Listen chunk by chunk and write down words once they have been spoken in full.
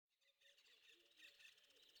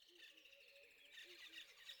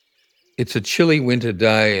It's a chilly winter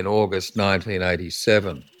day in August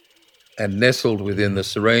 1987, and nestled within the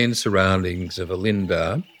serene surroundings of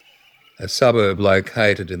Olinda, a suburb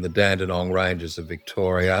located in the Dandenong Ranges of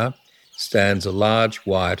Victoria, stands a large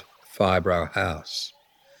white fibro house.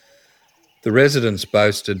 The residence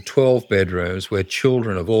boasted 12 bedrooms where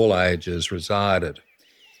children of all ages resided,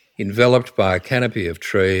 enveloped by a canopy of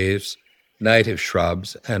trees, native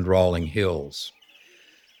shrubs and rolling hills.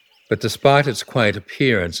 But despite its quaint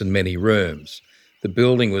appearance and many rooms, the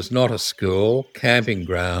building was not a school, camping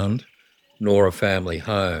ground, nor a family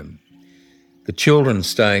home. The children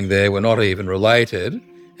staying there were not even related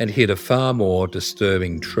and hid a far more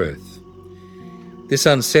disturbing truth. This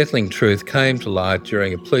unsettling truth came to light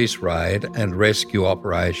during a police raid and rescue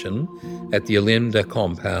operation at the Olinda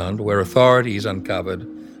compound, where authorities uncovered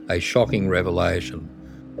a shocking revelation.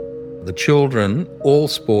 The children, all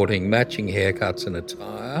sporting matching haircuts and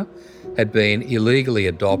attire, had been illegally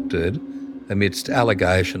adopted amidst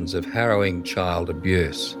allegations of harrowing child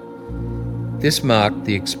abuse. This marked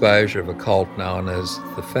the exposure of a cult known as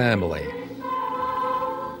the Family.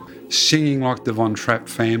 Singing like the Von Trapp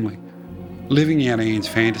family, living out Anne's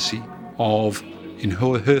fantasy of, in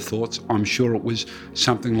her thoughts, I'm sure it was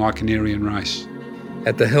something like an Aryan race.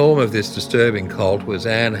 At the helm of this disturbing cult was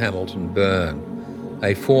Anne Hamilton Byrne,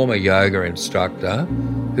 a former yoga instructor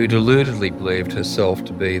who deludedly believed herself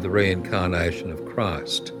to be the reincarnation of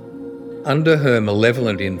Christ. Under her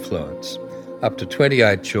malevolent influence, up to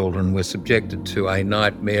 28 children were subjected to a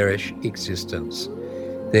nightmarish existence.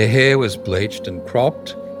 Their hair was bleached and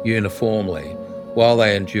cropped uniformly, while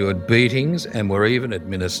they endured beatings and were even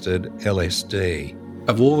administered LSD.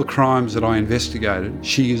 Of all the crimes that I investigated,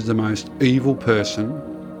 she is the most evil person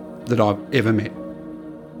that I've ever met.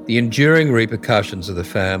 The enduring repercussions of the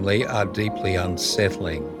Family are deeply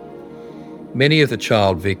unsettling. Many of the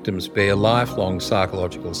child victims bear lifelong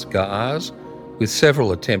psychological scars, with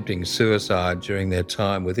several attempting suicide during their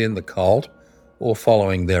time within the cult or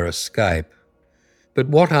following their escape. But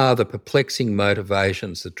what are the perplexing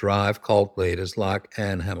motivations that drive cult leaders like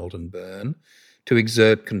Anne Hamilton Byrne to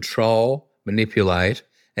exert control, manipulate,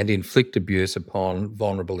 and inflict abuse upon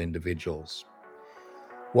vulnerable individuals?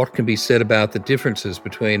 What can be said about the differences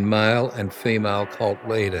between male and female cult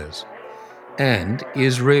leaders? And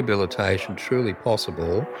is rehabilitation truly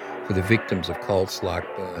possible for the victims of cults like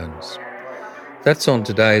Byrne's? That's on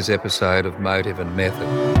today's episode of Motive and Method.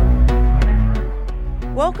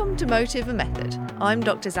 Welcome to Motive and Method. I'm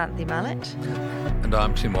Dr. Xanthi Mallet. And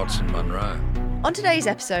I'm Tim Watson-Munro. On today's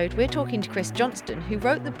episode, we're talking to Chris Johnston, who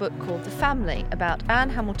wrote the book called The Family, about Anne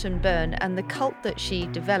Hamilton Byrne and the cult that she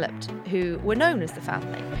developed, who were known as The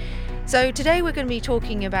Family. So today we're going to be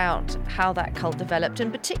talking about how that cult developed,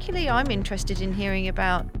 and particularly I'm interested in hearing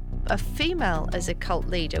about a female as a cult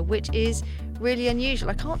leader, which is really unusual.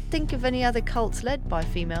 I can't think of any other cults led by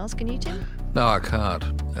females. Can you, Tim? No, I can't.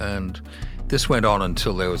 And this went on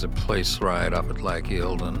until there was a police raid up at Lake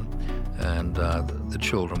Eildon, and the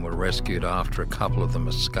children were rescued after a couple of them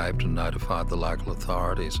escaped and notified the local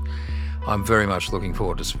authorities. I'm very much looking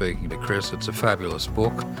forward to speaking to Chris. It's a fabulous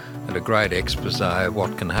book and a great expose of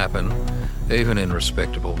what can happen even in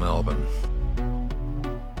respectable Melbourne.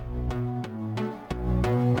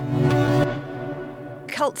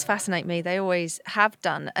 Cults fascinate me. They always have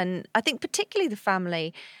done. And I think particularly The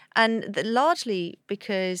Family, and largely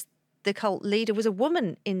because the cult leader was a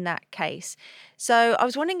woman in that case. So I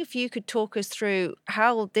was wondering if you could talk us through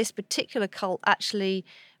how this particular cult actually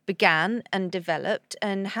began and developed,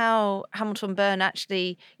 and how Hamilton Byrne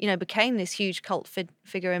actually, became this huge cult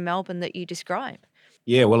figure in Melbourne that you describe.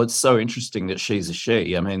 Yeah, well, it's so interesting that she's a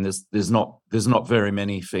she. I mean, there's not very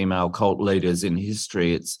many female cult leaders in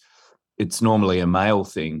history. It's normally a male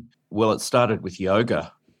thing. Well, it started with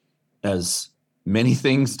yoga, as many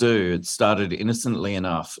things do. It started innocently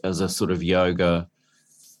enough as a sort of yoga.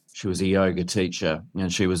 She was a yoga teacher,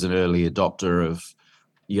 and she was an early adopter of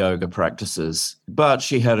yoga practices. But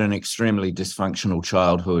she had an extremely dysfunctional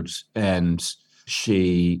childhood, and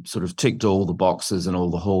she sort of ticked all the boxes and all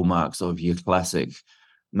the hallmarks of your classic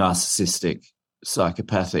narcissistic,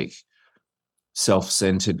 psychopathic,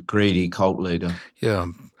 self-centered, greedy cult leader. Yeah.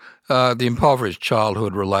 The impoverished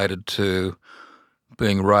childhood related to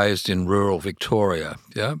being raised in rural Victoria.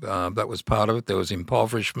 Yeah, that was part of it. There was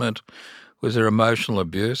impoverishment. Was there emotional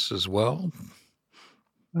abuse as well?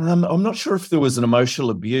 I'm not sure if there was an emotional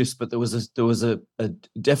abuse, but there was a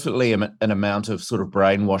definitely an amount of sort of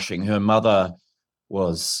brainwashing. Her mother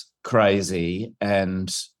was crazy and,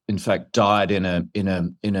 in fact, died in a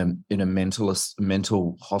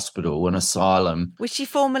mental hospital, an asylum. Was she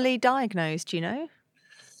formally diagnosed? Do you know?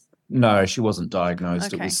 No, she wasn't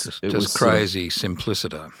diagnosed. Okay. It was crazy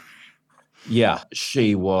simpliciter. Yeah,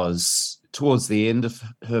 she was, towards the end of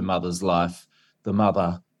her mother's life, the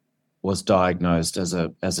mother was diagnosed as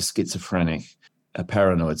a schizophrenic, a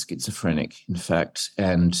paranoid schizophrenic, in fact,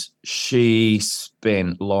 and she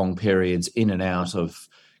spent long periods in and out of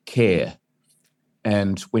care.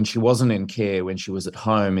 And when she wasn't in care, when she was at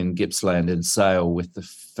home in Gippsland and Sale with the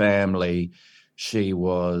family, she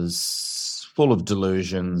was full of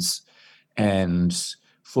delusions and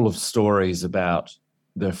full of stories about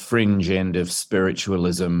the fringe end of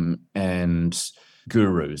spiritualism and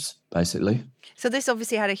gurus, basically. So this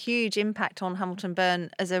obviously had a huge impact on Hamilton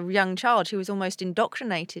Byrne as a young child who was almost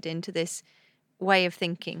indoctrinated into this way of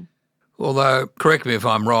thinking. Although, correct me if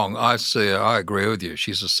I'm wrong, I agree with you.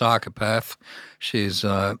 She's a psychopath. She's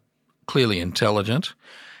clearly intelligent.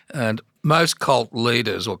 And most cult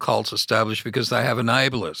leaders or cults established because they have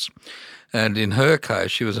enablers. And in her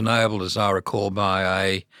case, she was enabled, as I recall, by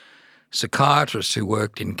a psychiatrist who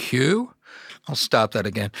worked in Kew. I'll start that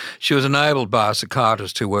again. She was enabled by a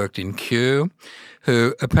psychiatrist who worked in Kew,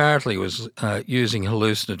 who apparently was using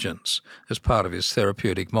hallucinogens as part of his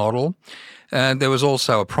therapeutic model. And there was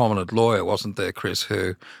also a prominent lawyer, wasn't there, Chris,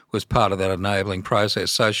 who was part of that enabling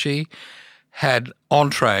process. So she had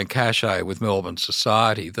entree and cachet with Melbourne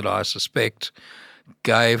society that I suspect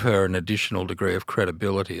gave her an additional degree of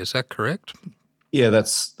credibility. Is that correct? Yeah,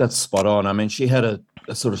 that's spot on. I mean, she had a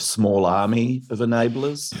sort of small army of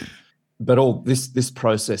enablers, but all this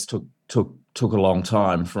process took a long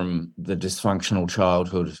time, from the dysfunctional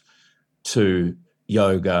childhood to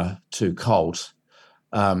yoga to cult.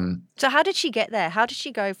 So how did she get there? How did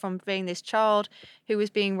she go from being this child who was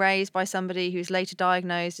being raised by somebody who's later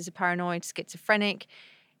diagnosed as a paranoid schizophrenic?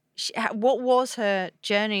 What was her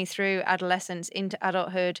journey through adolescence into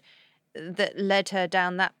adulthood that led her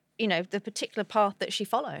down that, the particular path that she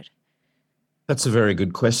followed? That's a very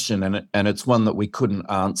good question, and it's one that we couldn't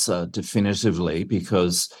answer definitively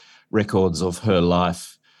because records of her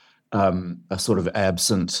life are sort of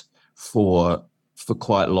absent for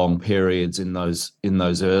quite long periods in those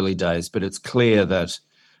early days. But it's clear that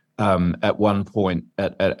at one point,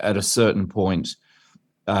 at a certain point,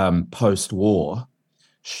 post-war,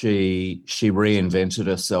 she reinvented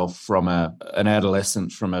herself from an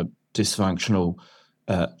adolescent, from a dysfunctional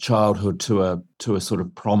childhood to a sort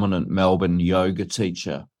of prominent Melbourne yoga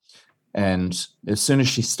teacher. And as soon as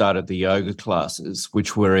she started the yoga classes,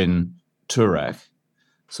 which were in Toorak,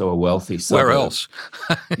 so a wealthy suburb. Where else?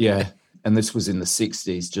 Yeah. And this was in the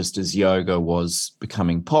 60s, just as yoga was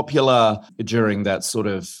becoming popular, during that sort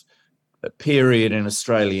of period in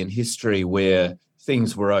Australian history where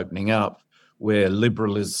things were opening up, where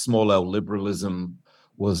small L liberalism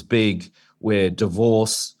was big, where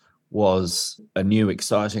divorce was a new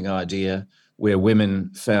exciting idea, where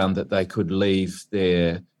women found that they could leave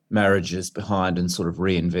their marriages behind and sort of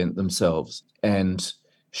reinvent themselves. And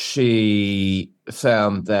she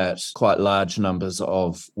found that quite large numbers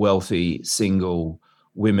of wealthy single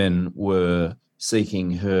women were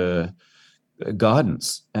seeking her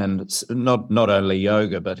guidance, and not only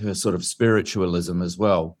yoga, but her sort of spiritualism as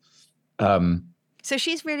well. So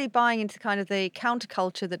she's really buying into kind of the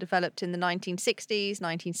counterculture that developed in the 1960s,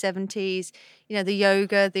 1970s, the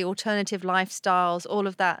yoga, the alternative lifestyles, all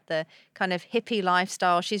of that, the kind of hippie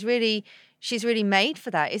lifestyle. She's really made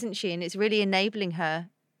for that, isn't she? And it's really enabling her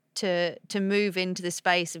to move into the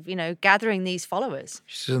space of, gathering these followers.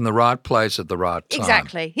 She's in the right place at the right time.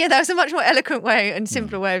 Exactly. Yeah, that was a much more eloquent way and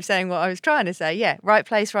simpler way of saying what I was trying to say. Yeah, right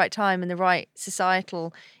place, right time, and the right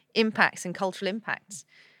societal impacts and cultural impacts.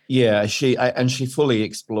 Yeah, she fully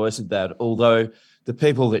exploited that, although the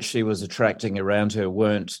people that she was attracting around her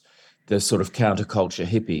weren't the sort of counterculture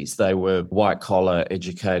hippies. They were white-collar,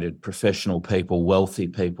 educated, professional people, wealthy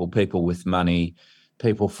people, people with money,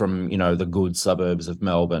 people from, the good suburbs of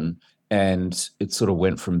Melbourne. And it sort of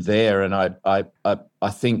went from there. And I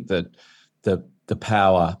think that the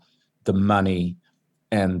power, the money,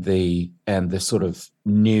 and the sort of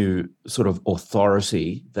new sort of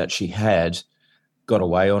authority that she had got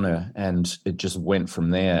away on her, and it just went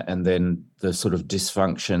from there. And then the sort of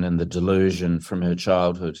dysfunction and the delusion from her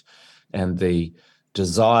childhood and the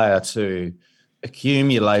desire to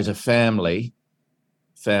accumulate a family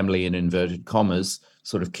in inverted commas,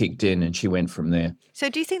 sort of kicked in, and she went from there. So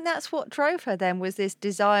do you think that's what drove her then, was this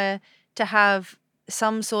desire to have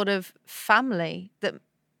some sort of family that,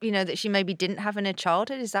 that she maybe didn't have in her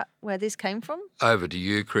childhood? Is that where this came from? Over to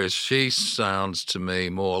you, Chris. She sounds to me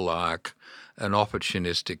more like an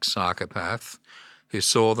opportunistic psychopath who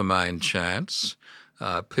saw the main chance.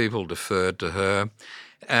 People deferred to her.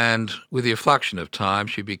 And with the effluxion of time,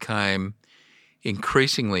 she became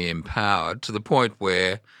increasingly empowered to the point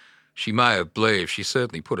where she may have believed, she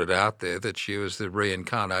certainly put it out there, that she was the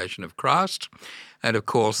reincarnation of Christ. And of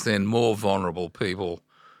course, then more vulnerable people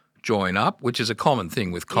join up, which is a common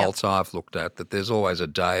thing with cults I've looked at, that there's always a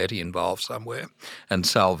deity involved somewhere and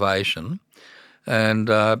salvation. And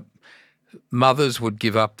mothers would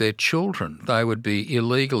give up their children. They would be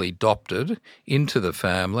illegally adopted into the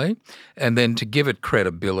family, and then to give it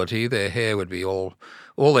credibility, their hair would be all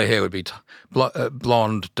their hair would be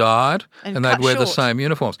blonde dyed, and they'd wear the same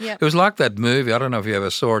uniforms. Yep. It was like that movie, I don't know if you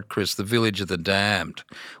ever saw it, Chris, The Village of the Damned,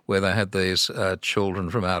 where they had these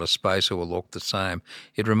children from outer space who all looked the same.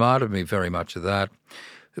 It reminded me very much of that.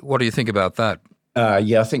 What do you think about that?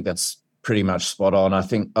 Yeah, I think that's pretty much spot on. I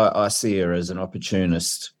think I see her as an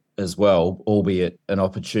opportunist as well, albeit an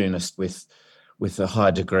opportunist with a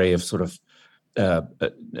high degree of sort of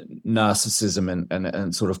narcissism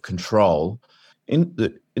and sort of control.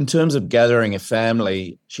 In terms of gathering a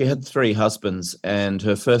family, she had 3 husbands, and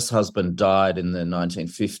her first husband died in the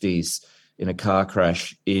 1950s in a car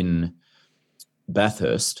crash in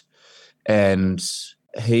Bathurst. And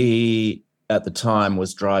he, at the time,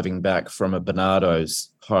 was driving back from a Bernardo's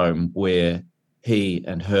home where he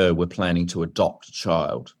and her were planning to adopt a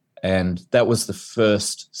child. And that was the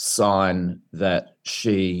first sign that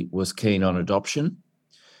she was keen on adoption.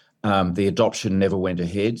 The adoption never went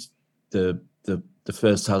ahead. The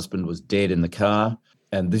first husband was dead in the car,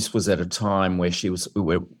 and this was at a time where she was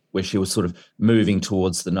sort of moving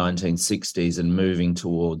towards the 1960s and moving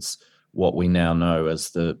towards what we now know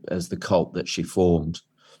as the cult that she formed.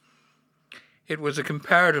 It was a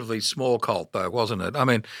comparatively small cult, though, wasn't it? I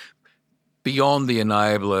mean, beyond the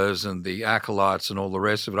enablers and the acolytes and all the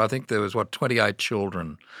rest of it, I think there was, 28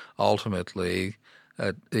 children ultimately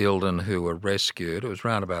at Eildon who were rescued. It was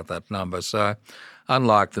round about that number. So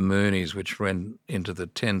unlike the Moonies, which went into the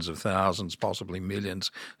tens of thousands, possibly millions,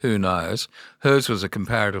 who knows, hers was a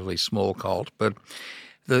comparatively small cult. But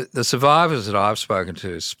the survivors that I've spoken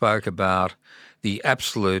to spoke about the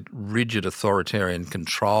absolute rigid authoritarian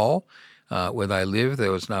control where they lived.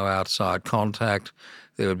 There was no outside contact.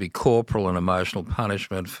 There would be corporal and emotional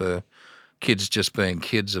punishment for kids just being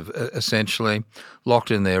kids, essentially, locked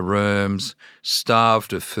in their rooms,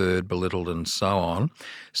 starved of food, belittled and so on.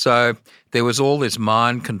 So there was all this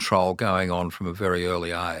mind control going on from a very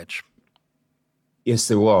early age. Yes,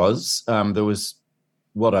 there was. There was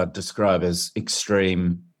what I'd describe as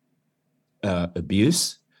extreme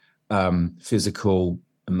abuse, physical,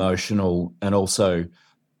 emotional, and also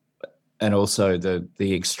the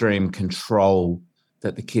extreme control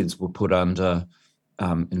that the kids were put under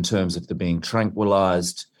in terms of them being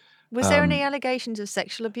tranquilized. Was there any allegations of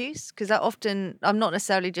sexual abuse? Because that often, I'm not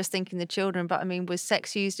necessarily just thinking the children, but I mean, was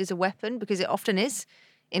sex used as a weapon? Because it often is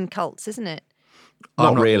in cults, isn't it?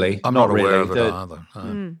 Not really. I'm not aware of it either.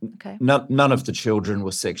 No. Okay. None of the children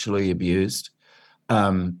were sexually abused,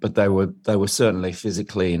 but they were certainly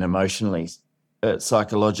physically and emotionally,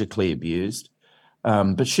 psychologically abused.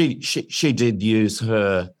 But she did use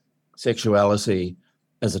her sexuality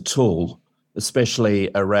as a tool,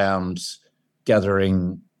 especially around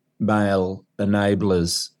gathering male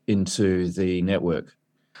enablers into the network.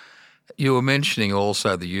 You were mentioning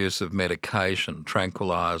also the use of medication,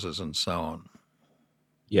 tranquilizers and so on.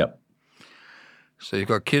 Yep. So you've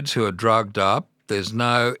got kids who are drugged up. There's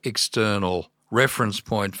no external reference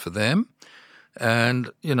point for them. And,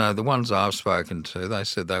 you know, the ones I've spoken to, they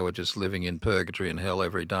said they were just living in purgatory and hell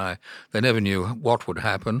every day. They never knew what would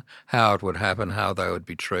happen, how it would happen, how they would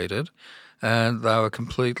be treated. And they were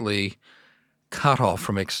completely cut off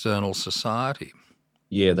from external society.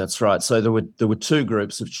 Yeah, that's right. So there were 2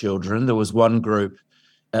 groups of children. There was one group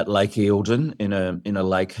at Lake Eildon in a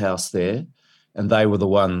lake house there, and they were the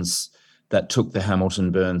ones that took the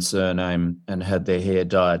Hamilton Byrne surname and had their hair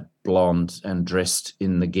dyed blonde and dressed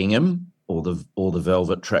in the gingham or the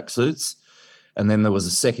velvet tracksuits. And then there was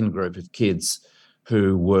a second group of kids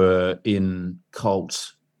who were in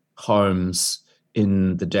cult homes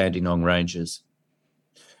in the Dandenong Ranges.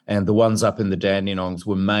 And the ones up in the Dandenongs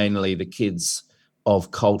were mainly the kids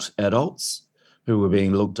of cult adults who were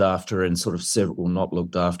being looked after in sort of not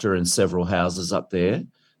looked after in several houses up there.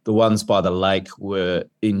 The ones by the lake were,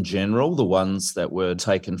 in general, the ones that were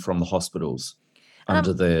taken from the hospitals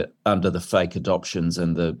under the fake adoptions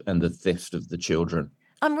and the theft of the children.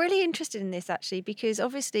 I'm really interested in this, actually, because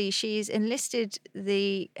obviously she's enlisted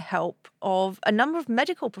the help of a number of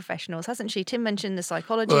medical professionals, hasn't she? Tim mentioned the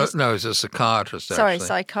psychologist. Well, no, it's a psychiatrist, Sorry, actually.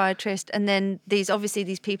 psychiatrist. And then these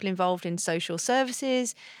people involved in social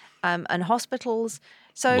services and hospitals.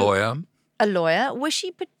 So a lawyer. Was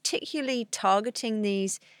she particularly targeting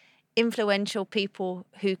these influential people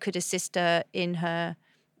who could assist her in her,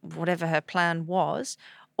 whatever her plan was?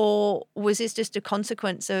 or was this just a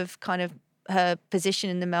consequence of kind of her position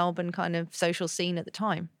in the Melbourne kind of social scene at the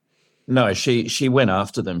time? No, she went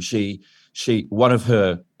after them. She one of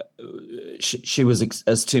her she was,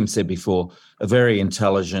 as Tim said before, a very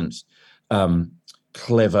intelligent,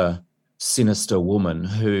 clever, sinister woman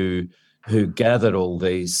who gathered all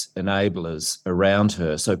these enablers around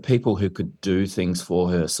her. So people who could do things for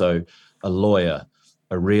her. So a lawyer,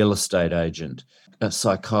 a real estate agent, a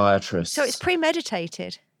psychiatrist. So it's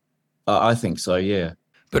premeditated. I think so, yeah.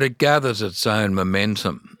 But it gathers its own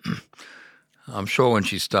momentum. I'm sure when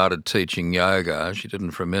she started teaching yoga, she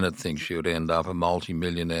didn't for a minute think she would end up a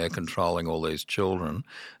multi-millionaire controlling all these children.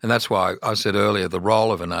 And that's why I said earlier the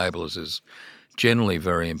role of enablers is generally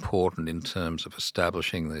very important in terms of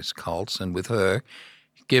establishing these cults, and with her,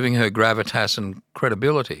 giving her gravitas and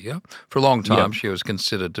credibility. Yeah? For a long time, she was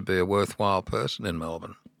considered to be a worthwhile person in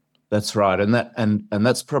Melbourne. That's right. And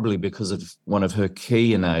that's probably because of one of her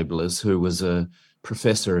key enablers, who was a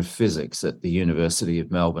professor of physics at the University of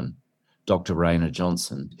Melbourne, Dr. Rayner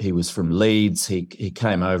Johnson. He was from Leeds. He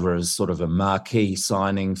came over as sort of a marquee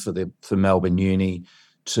signing for Melbourne Uni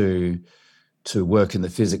to work in the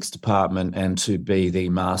physics department and to be the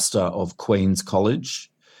master of Queen's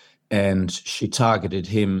College. And she targeted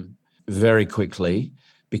him very quickly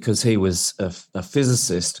because he was a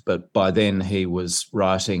physicist, but by then he was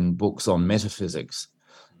writing books on metaphysics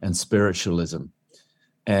and spiritualism.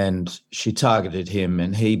 And she targeted him,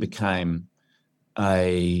 and he became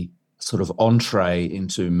a sort of entree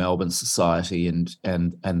into Melbourne society and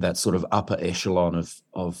that sort of upper echelon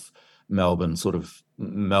of Melbourne, sort of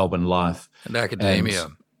Melbourne life. And academia.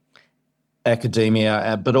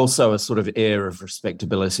 But also a sort of air of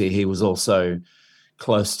respectability. He was also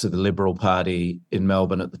close to the Liberal Party in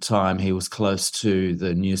Melbourne at the time. He was close to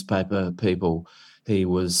the newspaper people. He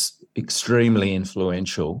was extremely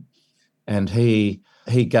influential, and he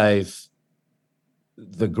gave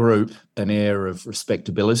the group an air of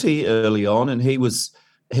respectability early on, and he was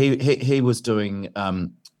doing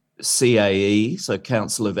CAE, so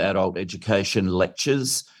Council of Adult Education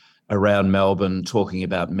lectures around Melbourne, talking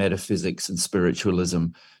about metaphysics and spiritualism.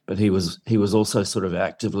 But he was also sort of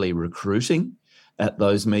actively recruiting at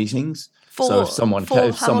those meetings. So if someone came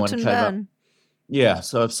up, so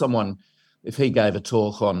if he gave a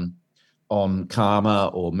talk on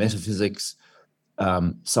karma or metaphysics,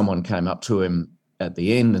 someone came up to him at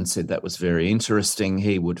the end and said that was very interesting,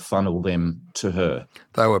 he would funnel them to her.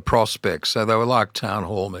 They were prospects, so they were like town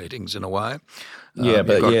hall meetings in a way. They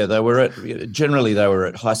were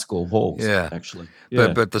at high school halls. Yeah, actually.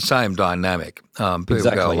 Yeah. But the same dynamic.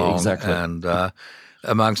 People go along, and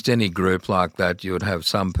amongst any group like that, you would have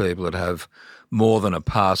some people that have more than a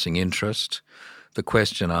passing interest, the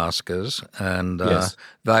question askers, and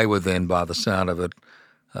they were then, by the sound of it,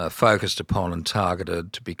 focused upon and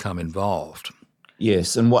targeted to become involved.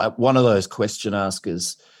 Yes, and one of those question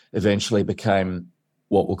askers eventually became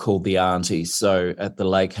what were called the aunties. So at the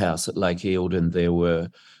lake house at Lake Eildon, there were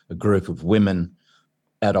a group of women,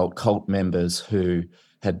 adult cult members who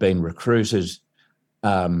had been recruited,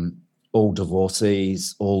 all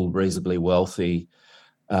divorcees, all reasonably wealthy,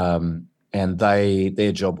 and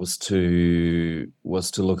their job was to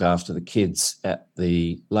look after the kids at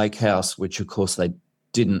the lake house, which of course they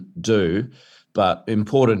didn't do. But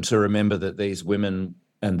important to remember that these women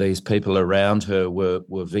and these people around her were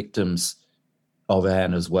victims of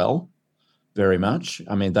Anne as well, very much.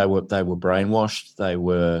 I mean, they were brainwashed. They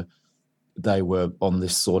were on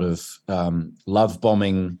this sort of love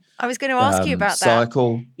bombing. I was going to ask you about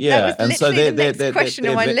cycle. That. Yeah, and so they're question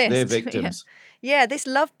on my list. They're victims. Yeah, this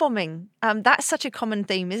love bombing. That's such a common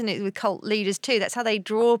theme, isn't it, with cult leaders too? That's how they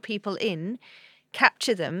draw people in,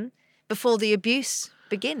 capture them before the abuse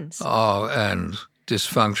begins. Oh, and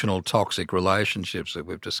dysfunctional, toxic relationships that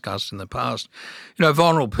we've discussed in the past. You know,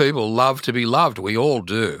 vulnerable people love to be loved. We all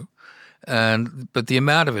do. But the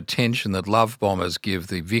amount of attention that love bombers give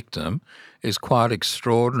the victim is quite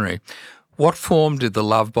extraordinary. What form did the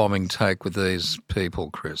love bombing take with these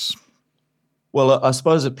people, Chris? Well, I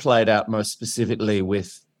suppose it played out most specifically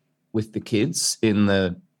with the kids in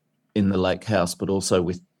the lake house, but also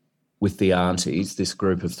with the aunties, this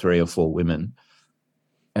group of 3 or 4 women.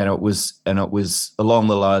 And it was along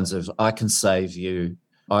the lines of, I can save you,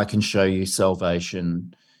 I can show you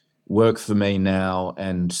salvation, work for me now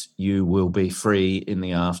and you will be free in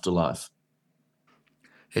the afterlife.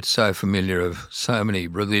 It's so familiar of so many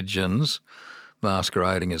religions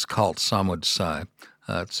masquerading as cults, some would say.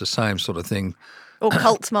 It's the same sort of thing. Or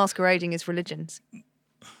cults masquerading as religions.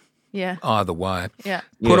 Yeah. Either way. Yeah.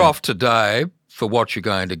 Put off today for what you're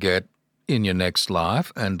going to get in your next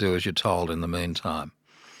life and do as you're told in the meantime.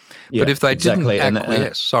 But if they exactly. didn't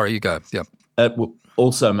acquiesce, sorry, you go. Yeah.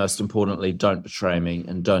 Also, most importantly, don't betray me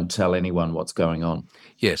and don't tell anyone what's going on.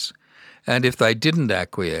 Yes. And if they didn't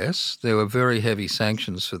acquiesce, there were very heavy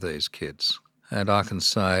sanctions for these kids. And I can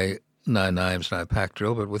say, no names, no pack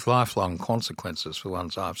drill, but with lifelong consequences for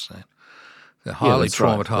ones I've seen. They're highly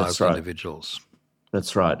traumatised individuals.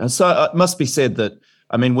 That's right. And so it must be said that,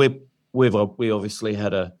 I mean, we obviously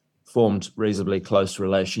had formed reasonably close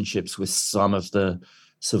relationships with some of the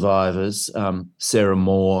survivors. Sarah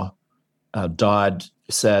Moore died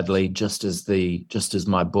sadly just as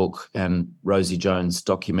my book and Rosie Jones'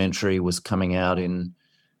 documentary was coming out in,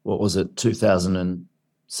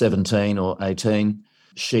 2017 or 18.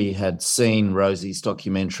 She had seen Rosie's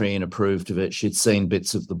documentary and approved of it. She'd seen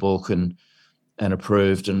bits of the book and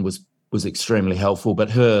approved and was extremely helpful.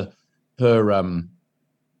 But her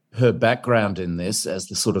background in this as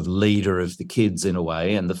the sort of leader of the kids in a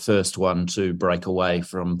way, and the first one to break away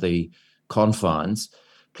from the confines,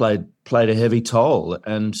 played a heavy toll,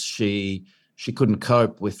 and she couldn't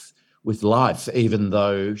cope with life, even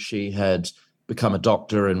though she had become a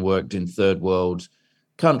doctor and worked in third world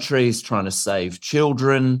countries trying to save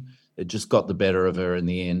children. It just got the better of her in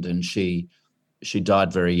the end, and she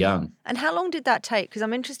died very young. And how long did that take? Because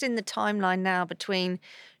I'm interested in the timeline now between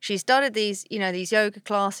she started these yoga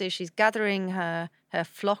classes, she's gathering her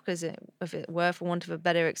flock, as it were, for want of a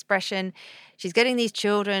better expression. She's getting these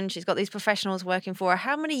children, she's got these professionals working for her.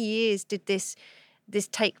 How many years did this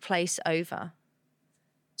take place over?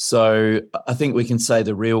 So I think we can say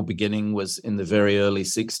the real beginning was in the very early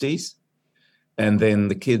 60s. And then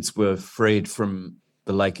the kids were freed from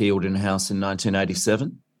the Lake Eildon house in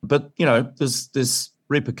 1987. But, there's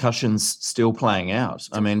repercussions still playing out.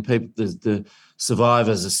 I mean, the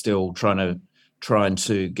survivors are still trying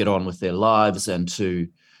to get on with their lives and to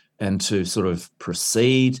sort of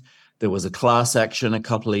proceed. There was a class action a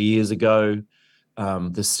couple of years ago.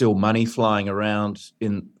 There's still money flying around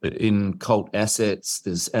in cult assets.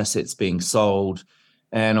 There's assets being sold,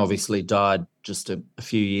 and obviously died just a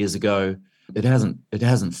few years ago. It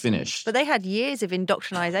hasn't finished. But they had years of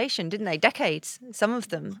indoctrination, didn't they? Decades. Some of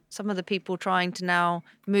the people trying to now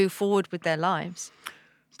move forward with their lives.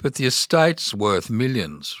 But the estate's worth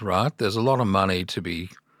millions, right? There's a lot of money to be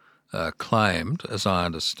claimed, as I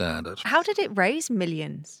understand it. How did it raise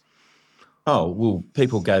millions? Oh, well,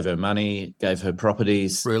 people gave her money, gave her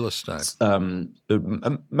properties. Real estate.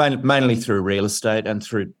 Mainly through real estate and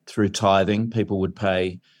through tithing. People would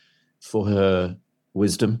pay for her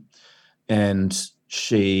wisdom. And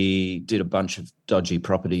she did a bunch of dodgy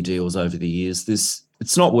property deals over the years.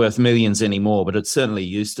 It's not worth millions anymore, but it certainly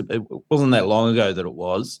used to. It wasn't that long ago that it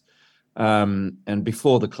was. And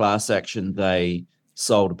before the class action, they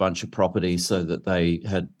sold a bunch of property so that they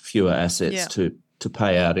had fewer assets to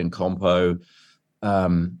pay out in compo.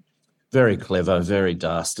 Very clever, very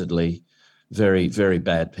dastardly, very, very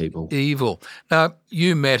bad people. Evil. Now,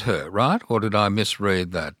 you met her, right? Or did I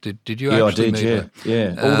misread that? Did you actually meet her?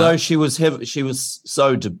 Yeah. Although she was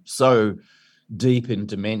so deep in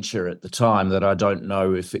dementia at the time that I don't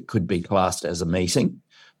know if it could be classed as a meeting,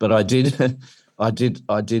 but I did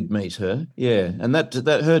meet her. Yeah, and that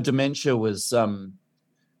her dementia was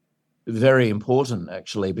very important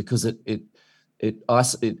actually, because it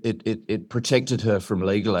protected her from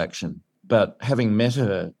legal action. But having met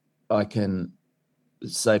her, I can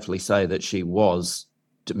safely say that she was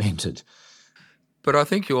demented. But I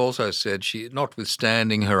think you also said she,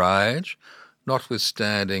 notwithstanding her age,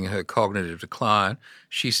 notwithstanding her cognitive decline,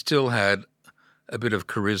 she still had a bit of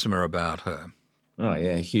charisma about her. Oh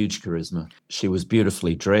yeah, huge charisma. She was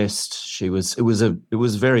beautifully dressed. It was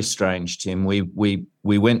very strange, Tim. We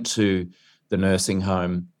went to the nursing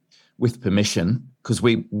home with permission because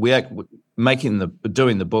doing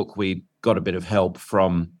the book, we got a bit of help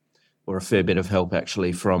a fair bit of help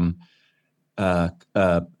actually from a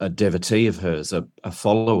devotee of hers, a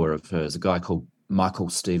follower of hers, a guy called Michael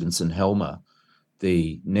Stevenson Helmer,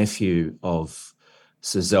 the nephew of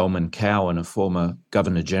Sir Zelman Cowen, a former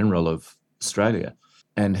Governor General of Australia.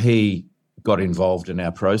 And he got involved in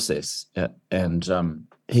our process and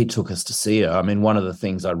he took us to see her. I mean, one of the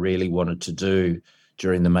things I really wanted to do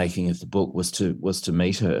during the making of the book was to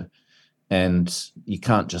meet her. And you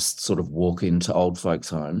can't just sort of walk into old folks'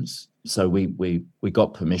 homes. So we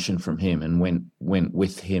got permission from him and went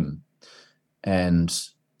with him. And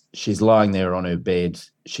she's lying there on her bed.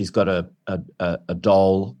 She's got a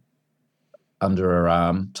doll under her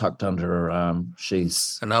arm, tucked under her arm.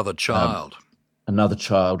 She's another child.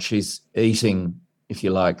 She's eating, if you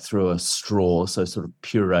like, through a straw, so sort of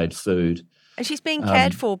pureed food. And she's being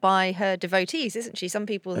cared for by her devotees, isn't she? Some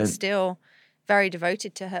people are still very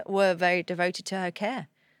devoted to her, were very devoted to her care.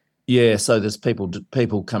 Yeah, so there's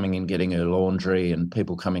people coming in getting her laundry and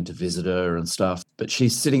people coming to visit her and stuff. But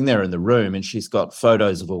she's sitting there in the room and she's got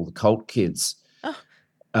photos of all the cult kids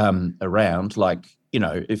Oh. Around. Like,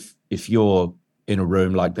 if you're in a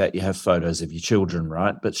room like that, you have photos of your children,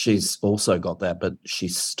 right? But she's also got that, but she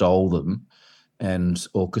stole them and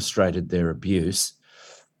orchestrated their abuse.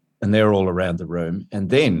 And they're all around the room. And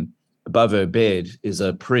then above her bed is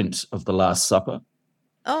a print of the Last Supper.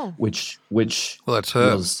 Oh. Which Well, that's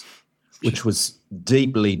her. was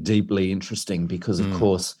deeply, deeply interesting because, of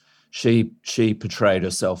course, she portrayed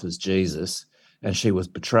herself as Jesus, and she was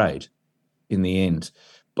betrayed in the end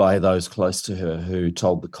by those close to her who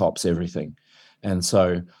told the cops everything. And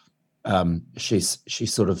so she's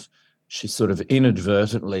sort of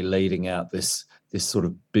inadvertently leading out this sort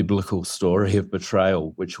of biblical story of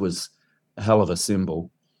betrayal, which was a hell of a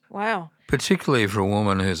symbol. Wow. Particularly for a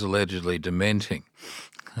woman who's allegedly dementing.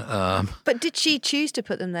 But did she choose to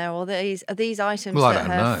put them there, or are these items Well, I that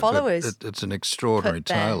don't her know, followers? it's an extraordinary put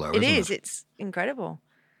there? tale, though, isn't it? It is. It's incredible.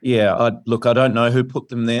 Yeah, I don't know who put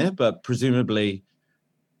them there, but presumably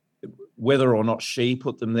whether or not she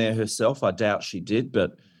put them there herself, I doubt she did,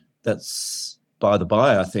 but that's by the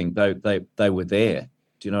by. I think they were there.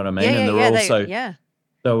 Do you know what I mean? Yeah, and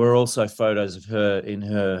there were also photos of her in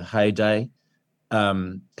her heyday,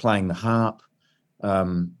 playing the harp.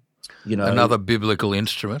 Another biblical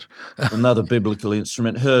instrument. Another biblical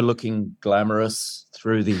instrument. Her looking glamorous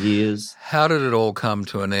through the years. How did it all come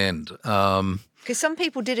to an end? Because some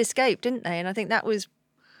people did escape, didn't they? And I think that was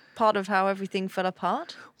part of how everything fell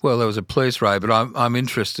apart. Well, there was a police raid, but I'm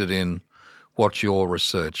interested in what your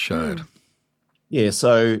research showed. Yeah,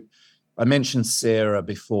 so I mentioned Sarah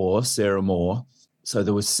before, Sarah Moore. So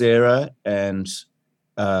there was Sarah and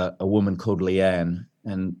a woman called Leanne,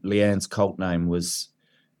 and Leanne's cult name was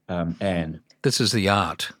Anne. This is the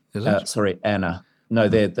art, is it? Sorry, Anna. No,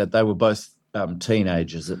 they were both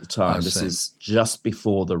teenagers at the time. This is just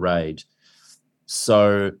before the raid.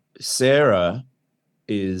 So Sarah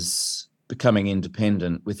is becoming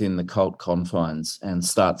independent within the cult confines and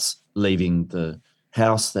starts leaving the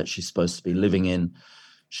house that she's supposed to be living in.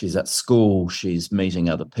 She's at school. She's meeting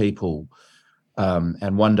other people.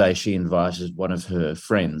 And one day she invited one of her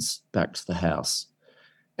friends back to the house,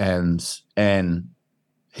 and Anne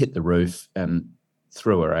hit the roof and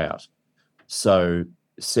threw her out. So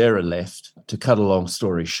Sarah left. To cut a long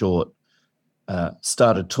story short,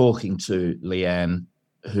 started talking to Leanne,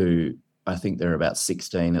 who I think they're about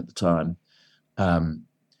 16 at the time,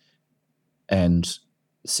 and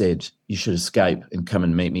said, "You should escape and come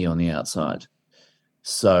and meet me on the outside."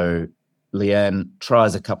 So Leanne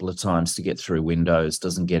tries a couple of times to get through windows,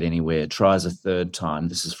 doesn't get anywhere, tries a third time.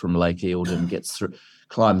 This is from Lake Eildon,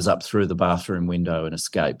 climbs up through the bathroom window and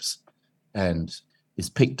escapes, and is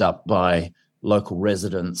picked up by local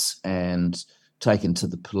residents and taken to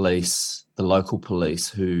the police, the local police,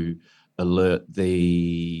 who alert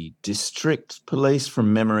the district police,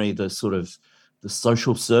 from memory, the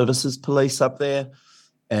social services police up there.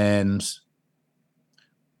 And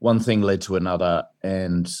one thing led to another,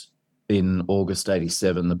 and in August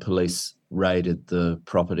 87, the police raided the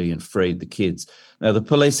property and freed the kids. Now, the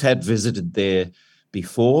police had visited there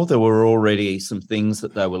before. There were already some things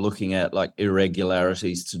that they were looking at, like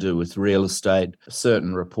irregularities to do with real estate,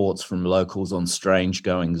 certain reports from locals on strange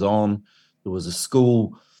goings on. There was a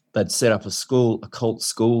school. They'd set up a cult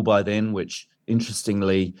school by then, which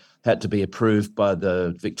interestingly had to be approved by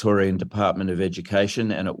the Victorian Department of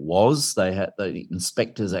Education, and it was. The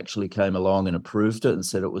inspectors actually came along and approved it and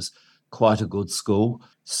said it was quite a good school.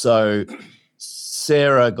 So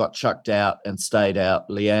Sarah got chucked out and stayed out.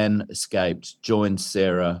 Leanne escaped, joined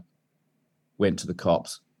Sarah, went to the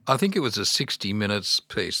cops. I think it was a 60 Minutes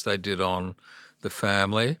piece they did on the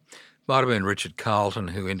family. Might have been Richard Carlton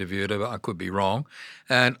who interviewed her, but I could be wrong.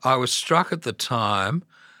 And I was struck at the time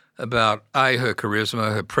about, her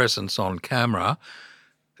charisma, her presence on camera.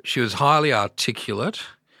 She was highly articulate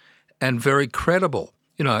and very credible.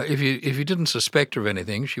 If you didn't suspect her of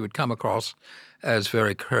anything, she would come across as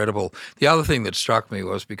very credible. The other thing that struck me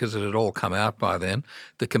was, because it had all come out by then,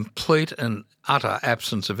 the complete and utter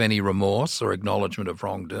absence of any remorse or acknowledgement of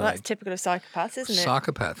wrongdoing. Well, that's typical of psychopaths, isn't it?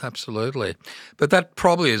 Psychopath, absolutely. But that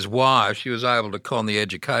probably is why she was able to con the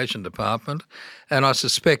education department, and I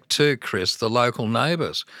suspect too, Chris, the local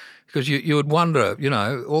neighbours. Because you would wonder,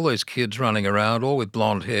 all these kids running around, all with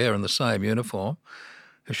blonde hair and the same uniform.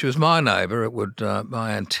 If she was my neighbour, it would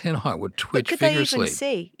my antennae would twitch vigorously. But could they even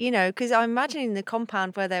see? Because I'm imagining the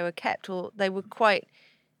compound where they were kept, or they were quite,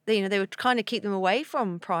 they would kind of keep them away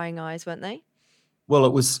from prying eyes, weren't they? Well,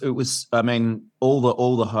 it was. I mean, all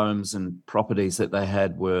the homes and properties that they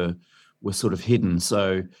had were sort of hidden.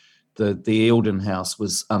 So the Eildon house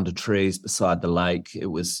was under trees beside the lake. It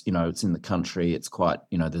was, it's in the country. It's quite,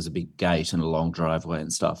 there's a big gate and a long driveway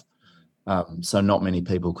and stuff. So not many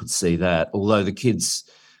people could see that. Although the kids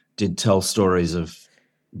did tell stories of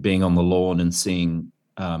being on the lawn and seeing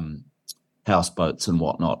houseboats and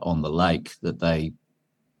whatnot on the lake that they,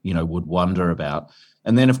 would wonder about.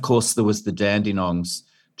 And then, of course, there was the Dandenongs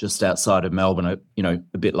just outside of Melbourne,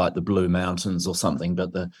 a bit like the Blue Mountains or something,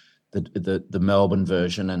 but the Melbourne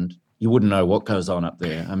version, and you wouldn't know what goes on up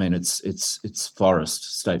there. I mean, it's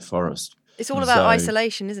forest, state forest. It's all about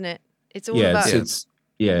isolation, isn't it? It's all about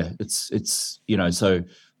so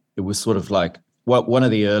it was sort of like one of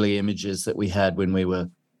the early images that we had when we were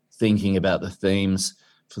thinking about the themes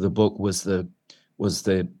for the book was the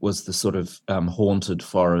sort of haunted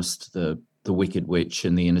forest, the Wicked Witch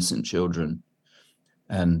and the innocent children.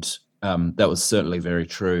 And that was certainly very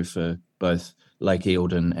true for both Lake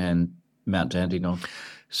Eildon and Mount Dandenong.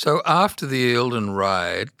 So after the Eildon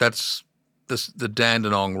raid, that's the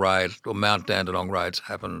Dandenong raid or Mount Dandenong raids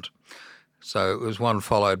happened. So it was one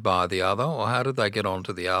followed by the other, or how did they get on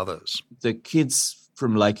to the others? The kids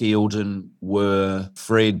from Lake Eildon were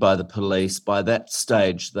freed by the police. By that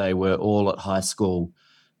stage, they were all at high school,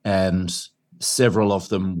 and several of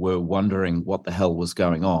them were wondering what the hell was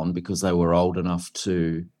going on because they were old enough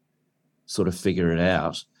to sort of figure it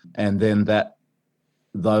out. And then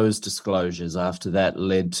those disclosures after that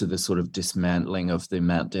led to the sort of dismantling of the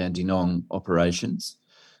Mount Dandenong operations.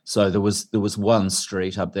 So there was one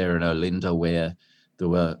street up there in Olinda where there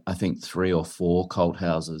were, I think, 3 or 4 cult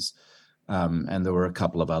houses, and there were a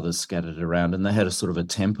couple of others scattered around. And they had a sort of a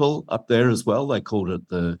temple up there as well. They called it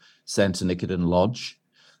the Santa Nicodemus Lodge,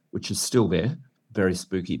 which is still there, very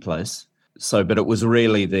spooky place. So, but it was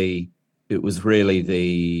really the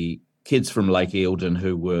kids from Lake Eildon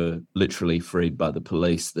who were literally freed by the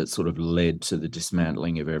police that sort of led to the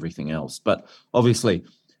dismantling of everything else. But obviously,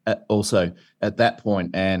 also at that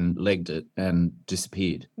point, Anne legged it and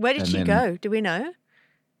disappeared. Where did she go? Do we know?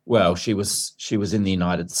 Well, she was in the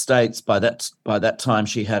United States. By that time,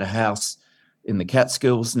 she had a house in the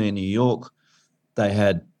Catskills near New York. They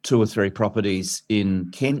had 2 or 3 properties in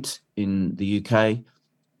Kent in the UK,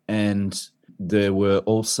 and there were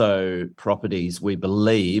also properties, we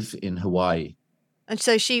believe, in Hawaii. And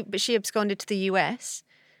so she absconded to the US?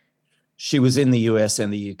 She was in the US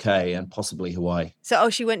and the UK and possibly Hawaii. So,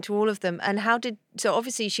 she went to all of them. And so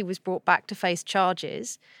obviously she was brought back to face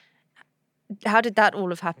charges. How did that all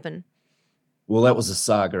have happened? Well, that was a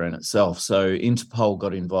saga in itself. So Interpol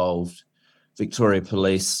got involved. Victoria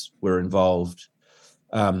Police were involved.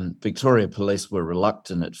 Victoria Police were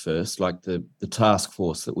reluctant at first, like the task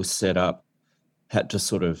force that was set up had to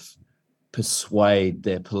sort of persuade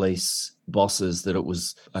their police bosses that it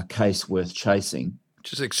was a case worth chasing.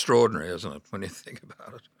 Which is extraordinary, isn't it, when you think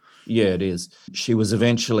about it? Yeah, it is. She was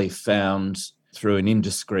eventually found through an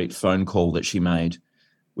indiscreet phone call that she made,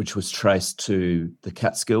 which was traced to the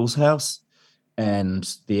Catskills house, and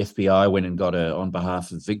the FBI went and got her on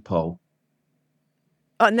behalf of Vigpol.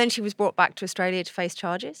 Oh, and then she was brought back to Australia to face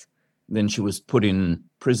charges? Then she was put in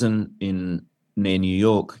prison near New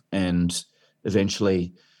York, and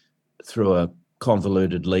eventually, through a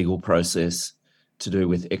convoluted legal process to do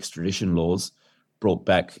with extradition laws, brought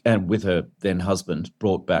back, and with her then husband,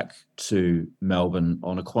 brought back to Melbourne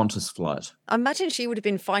on a Qantas flight. I imagine she would have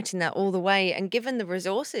been fighting that all the way, and given the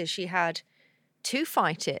resources she had to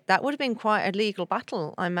fight it, that would have been quite a legal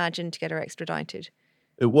battle, I imagine, to get her extradited.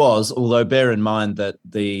 It was, although bear in mind that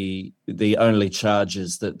the only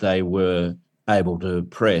charges that they were able to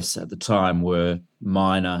press at the time were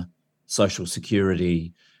minor Social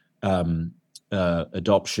Security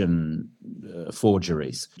adoption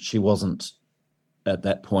forgeries. She wasn't at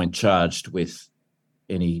that point charged with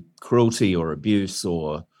any cruelty or abuse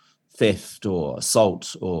or theft or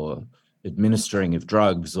assault or administering of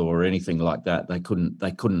drugs or anything like that. They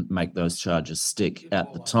couldn't make those charges stick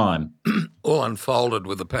at the time. All unfolded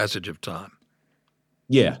with the passage of time.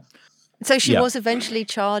 Yeah. So she was eventually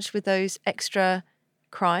charged with those extra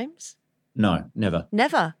crimes? No, never.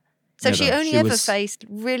 Never? So never. She only faced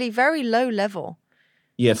really very low level?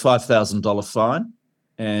 Yeah, $5,000 fine,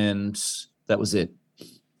 and that was it.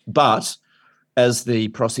 But as the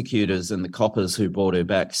prosecutors and the coppers who brought her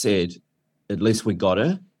back said, at least we got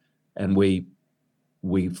her, and we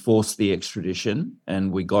forced the extradition,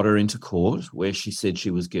 and we got her into court where she said she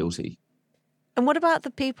was guilty. And what about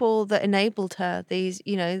the people that enabled her? These,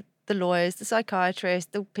 the lawyers, the psychiatrists,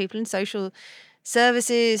 the people in social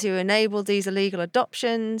services who enabled these illegal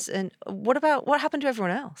adoptions. And what happened to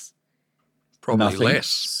everyone else? Probably nothing.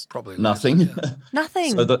 Less. Probably nothing. Less, yeah.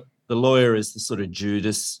 Nothing. So the lawyer is the sort of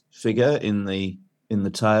Judas figure in the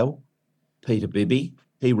tale. Peter Bibby.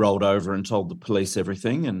 He rolled over and told the police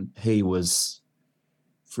everything, and he was,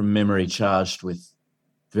 from memory, charged with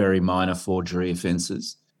very minor forgery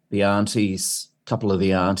offences. The aunties, a couple of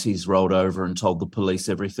the aunties rolled over and told the police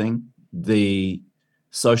everything. The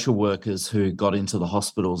social workers who got into the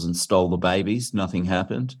hospitals and stole the babies, nothing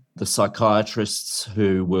happened. The psychiatrists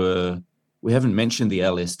who were, we haven't mentioned the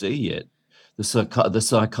LSD yet, the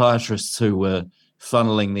psychiatrists who were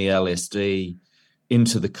funneling the LSD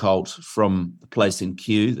into the cult from the place in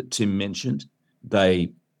Kew that Tim mentioned,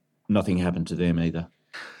 nothing happened to them either.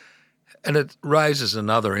 And it raises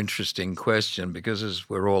another interesting question because, as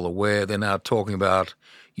we're all aware, they're now talking about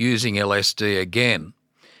using LSD again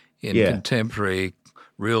in contemporary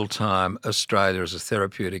real-time Australia as a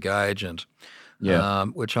therapeutic agent,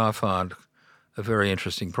 which I find a very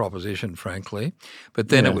interesting proposition, frankly. But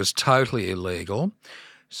then it was totally illegal.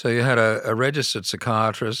 So you had a registered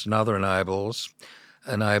psychiatrist and other enablers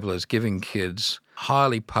giving kids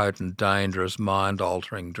highly potent, dangerous,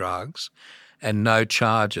 mind-altering drugs and no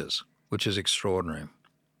charges, which is extraordinary.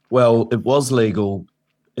 Well, it was legal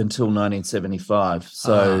until 1975.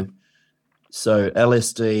 So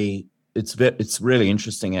LSD, it's really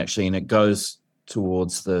interesting, actually, and it goes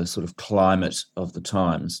towards the sort of climate of the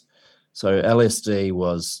times. So LSD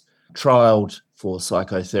was trialled for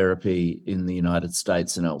psychotherapy in the United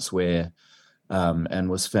States and elsewhere, and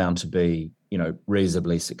was found to be,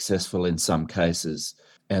 reasonably successful in some cases.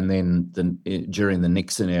 And then during the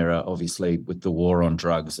Nixon era, obviously, with the war on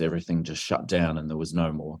drugs, everything just shut down and there was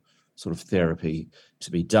no more sort of therapy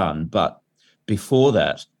to be done. But before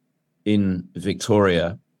that, in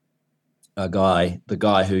Victoria, the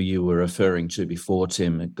guy who you were referring to before,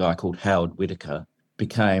 Tim, a guy called Howard Whittaker,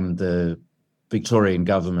 became the Victorian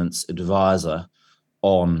government's advisor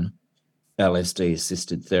on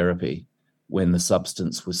LSD-assisted therapy when the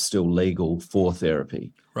substance was still legal for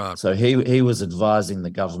therapy. Right. So he was advising the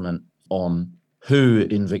government on who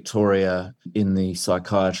in Victoria, in the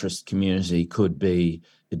psychiatrist community, could be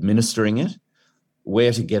administering it,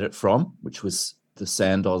 where to get it from, which was the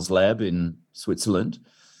Sandoz lab in Switzerland,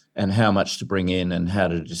 and how much to bring in and how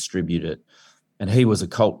to distribute it. And he was a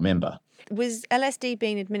cult member. Was LSD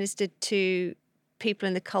being administered to people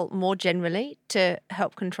in the cult more generally to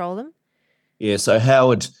help control them? Yeah, so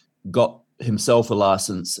Howard got himself a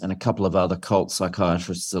license and a couple of other cult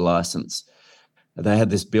psychiatrists a license. They had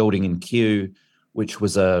this building in Kew, which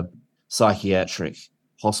was a psychiatric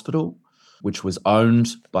hospital, which was owned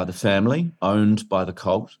by the family, owned by the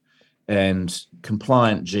cult, and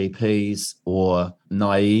compliant GPs or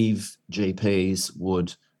naive GPs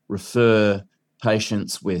would refer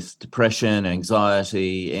patients with depression,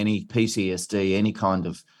 anxiety, any PTSD, any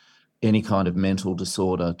kind of mental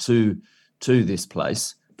disorder to this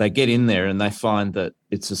place. They get in there and they find that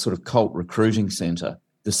it's a sort of cult recruiting centre.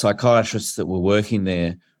 The psychiatrists that were working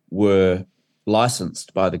there were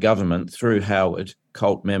licensed by the government through Howard,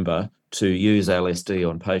 cult member, to use LSD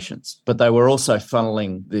on patients. But they were also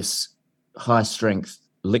funneling this high-strength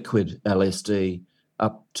liquid LSD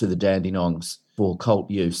up to the Dandenongs for cult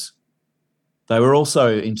use. They were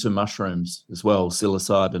also into mushrooms as well,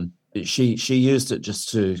 psilocybin. She used it just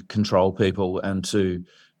to control people and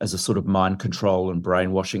as a sort of mind control and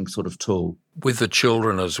brainwashing sort of tool. With the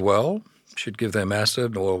children as well? She'd give them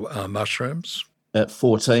acid or mushrooms? At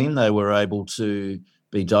 14, they were able to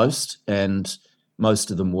be dosed, and most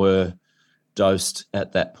of them were dosed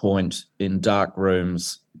at that point in dark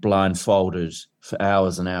rooms, blindfolded for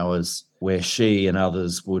hours and hours, where she and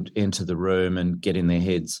others would enter the room and get in their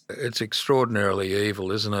heads. It's extraordinarily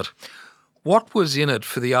evil, isn't it? What was in it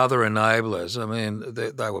for the other enablers? I mean,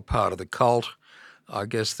 they were part of the cult. I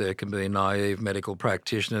guess there can be naive medical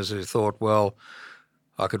practitioners who thought, well,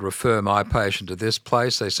 I could refer my patient to this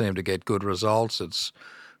place. They seem to get good results. It's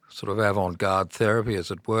sort of avant-garde therapy, as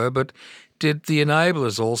it were. But did the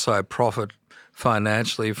enablers also profit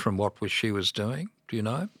financially from what she was doing? Do you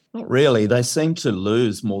know? Not really. They seemed to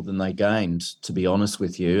lose more than they gained, to be honest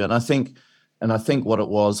with you. And I think what it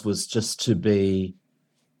was just to be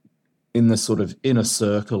in the sort of inner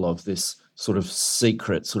circle of this sort of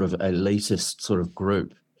secret, sort of elitist sort of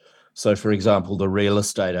group. So, for example, the real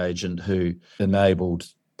estate agent who enabled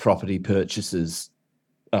property purchases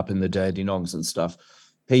up in the Dandenongs and stuff,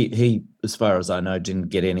 he, as far as I know, didn't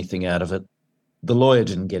get anything out of it. The lawyer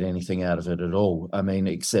didn't get anything out of it at all. I mean,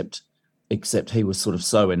 except he was sort of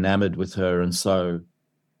so enamored with her and so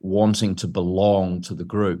wanting to belong to the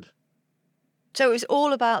group. So it was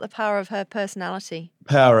all about the power of her personality.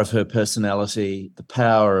 Power of her personality, the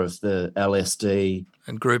power of the LSD.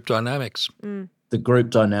 And group dynamics. Mm. The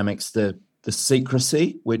group dynamics, the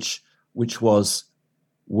secrecy, which was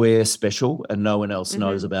we're special and no one else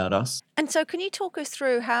knows about us. And so can you talk us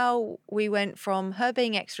through how we went from her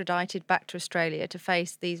being extradited back to Australia to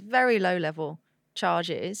face these very low-level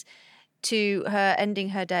charges to her ending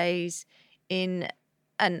her days in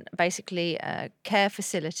basically a care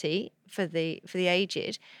facility for the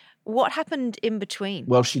aged? What happened in between?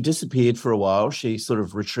 Well, she disappeared for a while. She sort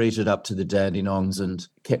of retreated up to the Dandenongs and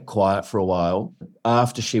kept quiet for a while.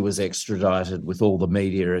 After she was extradited, with all the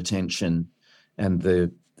media attention and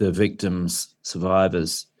the victims,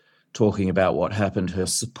 survivors, talking about what happened, her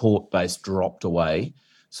support base dropped away.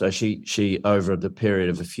 So she over the period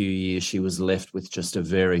of a few years, she was left with just a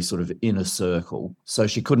very sort of inner circle. So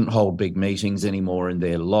she couldn't hold big meetings anymore in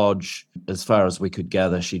their lodge. As far as we could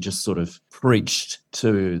gather, she just sort of preached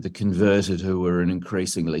to the converted, who were an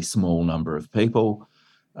increasingly small number of people.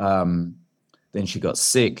 Then she got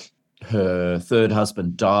sick. Her third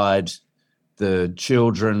husband died. The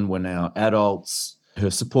children were now adults. Her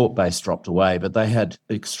support base dropped away, but they had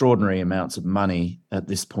extraordinary amounts of money at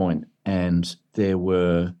this point, and there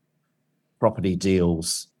were property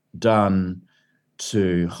deals done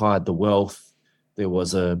to hide the wealth. There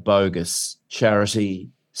was a bogus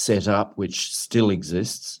charity set up, which still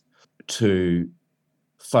exists, to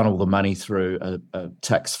funnel the money through a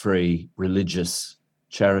tax-free religious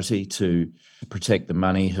charity to protect the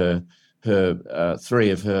money. Her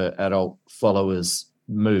three of her adult followers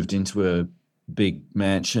moved into a big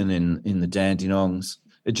mansion in the Dandenongs.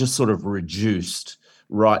 It just sort of reduced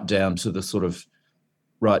right down to the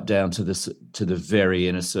very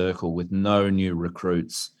inner circle, with no new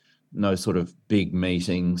recruits, no sort of big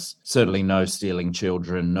meetings, certainly no stealing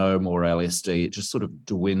children, no more LSD. It just sort of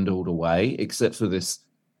dwindled away, except for this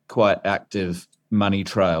quite active money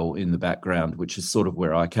trail in the background, which is sort of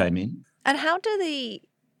where I came in. And how do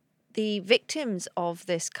the victims of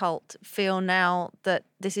this cult feel now that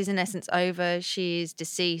this is in essence over? She's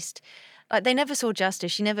deceased. Like, they never saw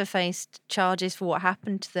justice. She never faced charges for what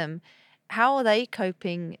happened to them. How are they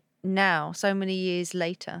coping now, so many years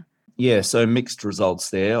later? Yeah, so mixed results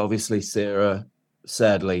there. Obviously, Sarah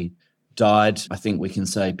sadly died, I think we can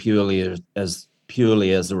say, purely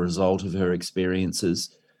as a result of her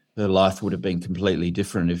experiences. Her life would have been completely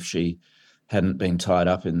different if she hadn't been tied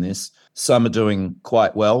up in this. Some are doing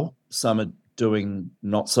quite well. Some are doing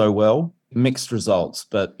not so well. Mixed results.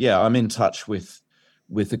 But yeah, I'm in touch with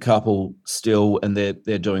a couple still, and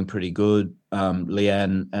they're doing pretty good.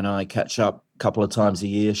 Leanne and I catch up a couple of times a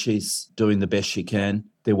year. She's doing the best she can.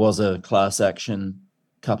 There was a class action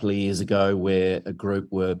a couple of years ago where a group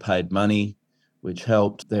were paid money, which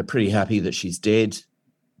helped. They're pretty happy that she's dead.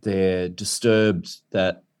 They're disturbed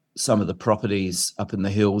that some of the properties up in the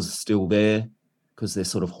hills are still there, because they're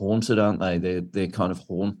sort of haunted, aren't they? They're kind of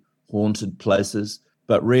haunted places.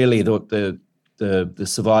 But really, the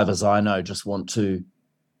survivors I know just want to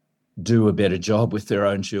do a better job with their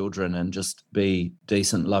own children and just be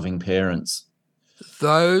decent, loving parents.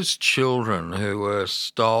 Those children who were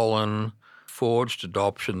stolen, forged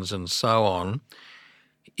adoptions and so on,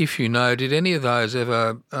 if you know, did any of those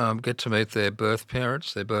ever get to meet their birth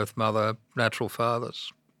parents, their birth mother, natural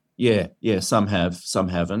fathers? Yeah, some have, some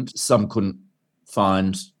haven't. Some couldn't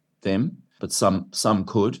find them, but some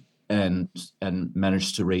could and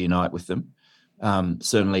managed to reunite with them.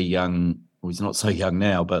 Certainly young, well, he's not so young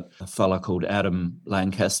now, but a fella called Adam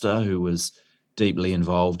Lancaster, who was deeply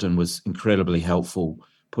involved and was incredibly helpful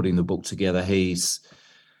putting the book together. He's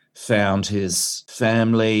found his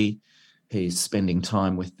family. He's spending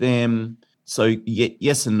time with them. So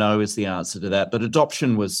yes and no is the answer to that. But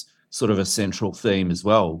adoption was sort of a central theme as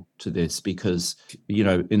well to this, because, you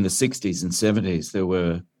know, in the 60s and 70s,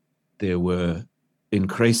 there were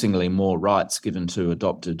increasingly more rights given to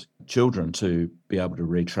adopted children to be able to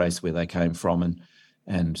retrace where they came from.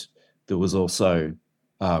 And there was also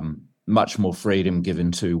much more freedom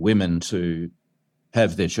given to women to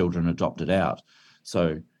have their children adopted out.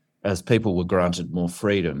 So as people were granted more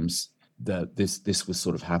freedoms, that this was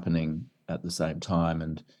sort of happening at the same time.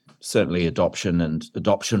 And certainly adoption and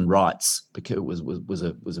adoption rights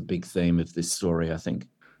was a big theme of this story, I think.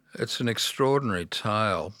 It's an extraordinary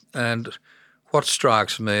tale. And what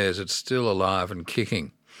strikes me is it's still alive and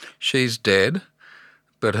kicking. She's dead,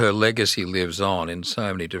 but her legacy lives on in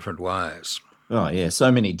so many different ways. Oh, yeah,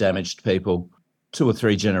 so many damaged people. 2 or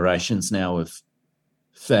 3 generations now of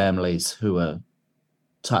families who are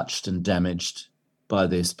touched and damaged by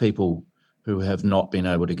this, people who have not been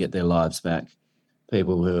able to get their lives back,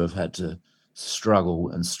 people who have had to struggle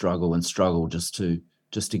and struggle and struggle just to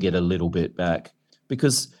get a little bit back.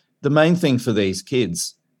 Because the main thing for these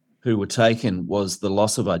kids who were taken was the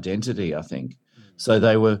loss of identity, I think. So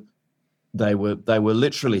they were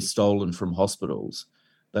literally stolen from hospitals.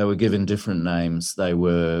 They were given different names. They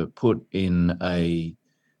were put in a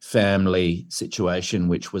family situation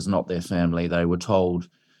which was not their family. They were told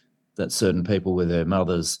that certain people were their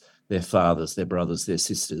mothers, their fathers, their brothers, their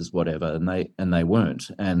sisters, whatever, and they weren't.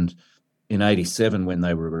 And in '87, when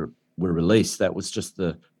they were released, that was just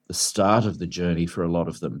the start of the journey for a lot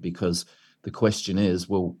of them, because the question is,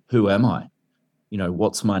 well, who am I?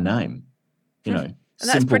 What's my name? And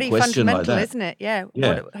that's Simple pretty question like fundamental, that. isn't it? Yeah.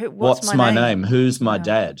 Yeah. What's my name? Who's my Wow.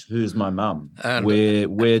 dad? Who's my mum? And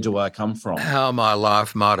where do I come from? how my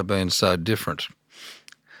life might have been so different.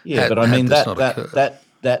 Yeah, but I mean this not occurred.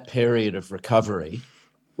 that period of recovery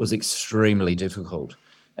was extremely difficult,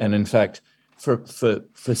 and in fact,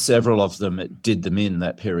 for several of them, it did them in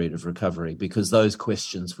that period of recovery, because those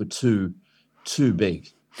questions were too big,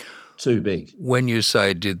 too big. When you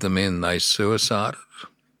say did them in, they suicided?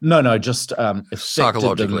 No, just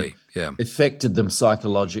Psychologically, yeah. affected them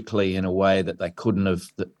psychologically in a way that they couldn't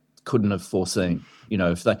have foreseen.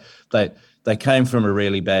 If they came from a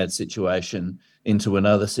really bad situation into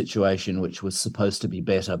another situation which was supposed to be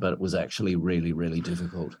better, but it was actually really, really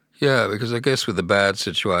difficult. Yeah, because I guess with the bad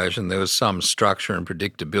situation, there was some structure and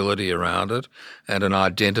predictability around it and an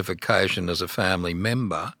identification as a family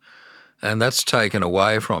member, and that's taken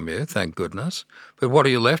away from you, thank goodness. But what are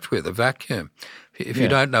you left with? A vacuum. If you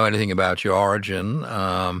don't know anything about your origin,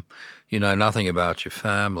 you know nothing about your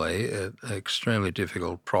family, an extremely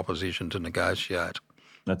difficult proposition to negotiate.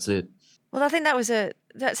 That's it. Well, I think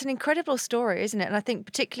that's an incredible story, isn't it? And I think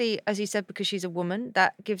particularly, as you said, because she's a woman,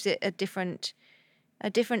 that gives it a different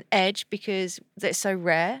edge, because it's so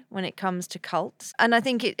rare when it comes to cults. And I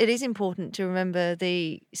think it is important to remember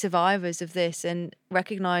the survivors of this and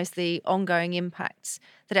recognise the ongoing impacts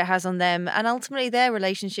that it has on them, and ultimately their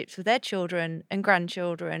relationships with their children and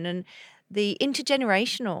grandchildren, and the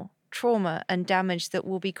intergenerational trauma and damage that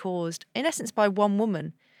will be caused, in essence, by one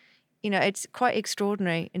woman. It's quite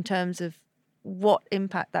extraordinary in terms of what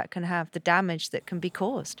impact that can have, the damage that can be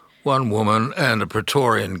caused. One woman and a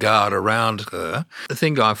Praetorian guard around her. The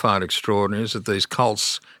thing I find extraordinary is that these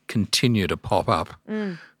cults continue to pop up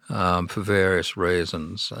for various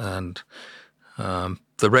reasons. And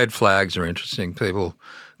the red flags are interesting. People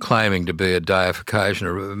claiming to be a deification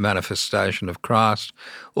or a manifestation of Christ,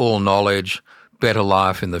 all knowledge, better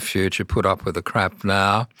life in the future, put up with the crap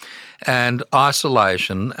now, and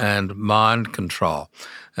isolation and mind control.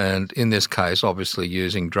 And in this case, obviously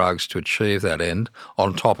using drugs to achieve that end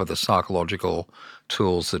on top of the psychological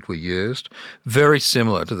tools that were used. Very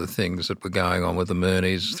similar to the things that were going on with the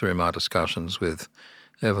Moonies through my discussions with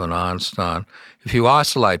Evelyn Einstein. If you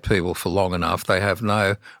isolate people for long enough, they have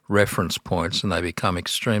no reference points and they become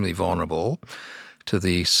extremely vulnerable to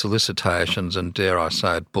the solicitations and, dare I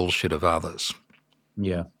say it, bullshit of others.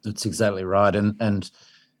 Yeah, that's exactly right.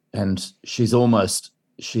 And she's almost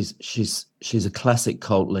she's a classic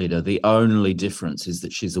cult leader. The only difference is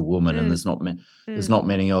that she's a woman, and there's not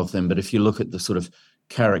many of them. But if you look at the sort of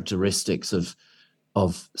characteristics of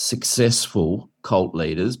successful cult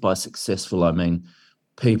leaders, by successful I mean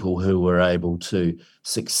people who were able to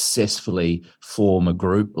successfully form a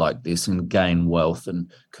group like this and gain wealth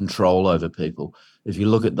and control over people. If you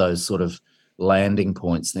look at those sort of landing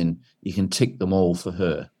points, then you can tick them all for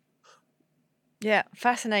her. Yeah,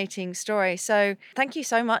 fascinating story. So thank you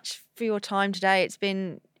so much for your time today. It's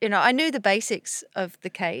been, I knew the basics of the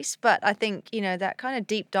case, but I think, that kind of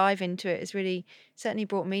deep dive into it has really certainly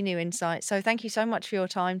brought me new insight. So thank you so much for your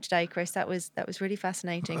time today, Chris. That was really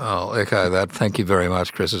fascinating. I'll echo that. Thank you very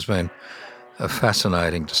much, Chris. It's been a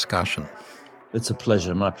fascinating discussion. It's a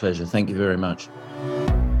pleasure, my pleasure. Thank you very much.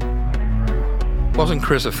 Wasn't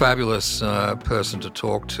Chris a fabulous person to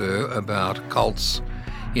talk to about cults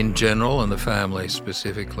in general and the family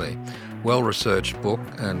specifically? Well-researched book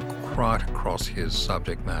and right across his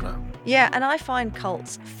subject matter. Yeah, and I find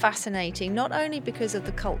cults fascinating, not only because of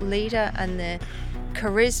the cult leader and the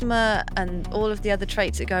charisma and all of the other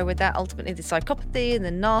traits that go with that, ultimately the psychopathy and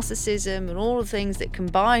the narcissism and all the things that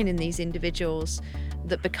combine in these individuals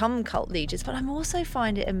that become cult leaders, but I also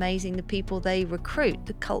find it amazing the people they recruit,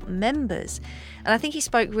 the cult members. And I think he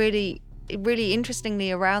spoke really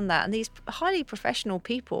interestingly around that, and these highly professional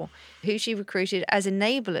people who she recruited as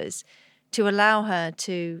enablers to allow her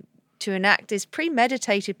to enact this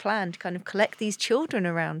premeditated plan to kind of collect these children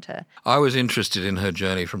around her. I was interested in her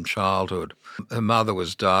journey from childhood. Her mother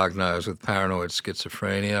was diagnosed with paranoid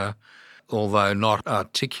schizophrenia. Although not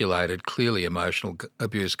articulated, clearly emotional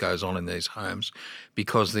abuse goes on in these homes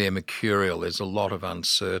because they're mercurial. There's a lot of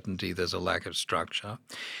uncertainty. There's a lack of structure.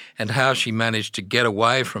 And how she managed to get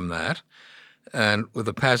away from that and with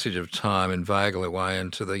the passage of time inveigle her way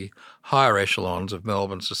into the higher echelons of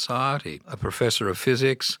Melbourne society. A professor of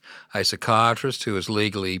physics, a psychiatrist who was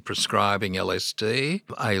legally prescribing LSD,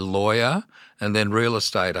 a lawyer, and then real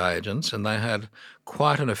estate agents, and they had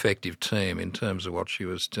quite an effective team in terms of what she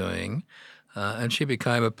was doing. And she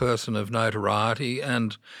became a person of notoriety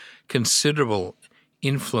and considerable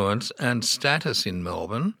influence and status in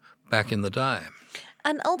Melbourne back in the day.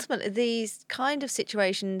 And ultimately, these kind of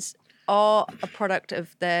situations are a product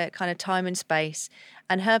of their kind of time and space,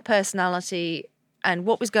 and her personality and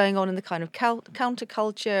what was going on in the kind of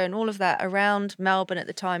counterculture and all of that around Melbourne at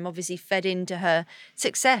the time obviously fed into her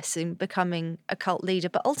success in becoming a cult leader.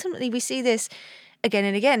 But ultimately, we see this again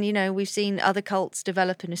and again. You know, we've seen other cults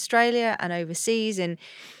develop in Australia and overseas, and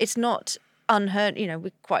it's not unheard. You know,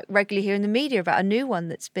 we quite regularly hear in the media about a new one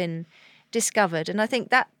that's been discovered. And I think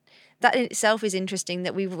that in itself is interesting,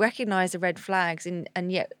 that we recognise the red flags,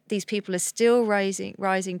 and yet these people are still rising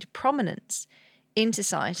to prominence in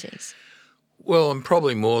societies. Well, and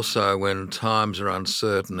probably more so when times are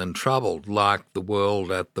uncertain and troubled, like the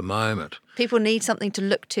world at the moment. People need something to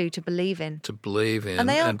look to believe in. To believe in, And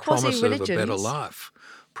they are promise of a better quasi-religions. life.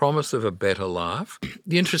 Promise of a better life.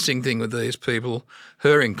 The interesting thing with these people,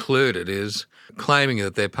 her included, is claiming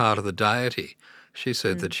that they're part of the deity. She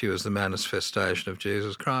said that she was the manifestation of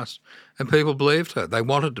Jesus Christ. And people believed her. They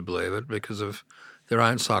wanted to believe it because of their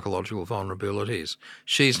own psychological vulnerabilities.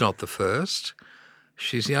 She's not the first.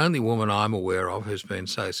 She's the only woman I'm aware of who's been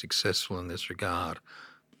so successful in this regard.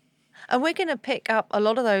 And we're going to pick up a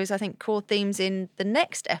lot of those, I think, core themes in the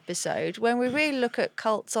next episode, when we really look at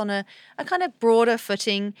cults on a kind of broader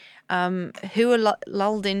footing, who are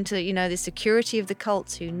lulled into, you know, the security of the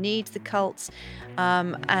cults, who need the cults,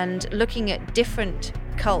 and looking at different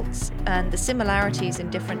cults and the similarities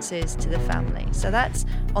and differences to the family. So that's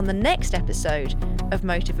on the next episode of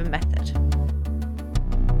Motive and Method.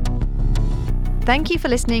 Thank you for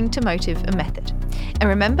listening to Motive and Method. And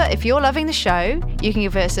remember, if you're loving the show, you can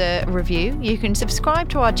give us a review, you can subscribe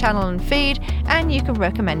to our channel and feed, and you can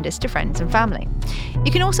recommend us to friends and family.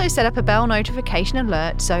 You can also set up a bell notification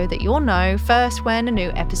alert so that you'll know first when a new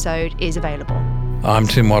episode is available. I'm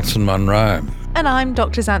Tim Watson-Munro. And I'm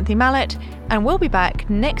Dr. Xanthi Mallet, and we'll be back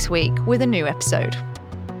next week with a new episode.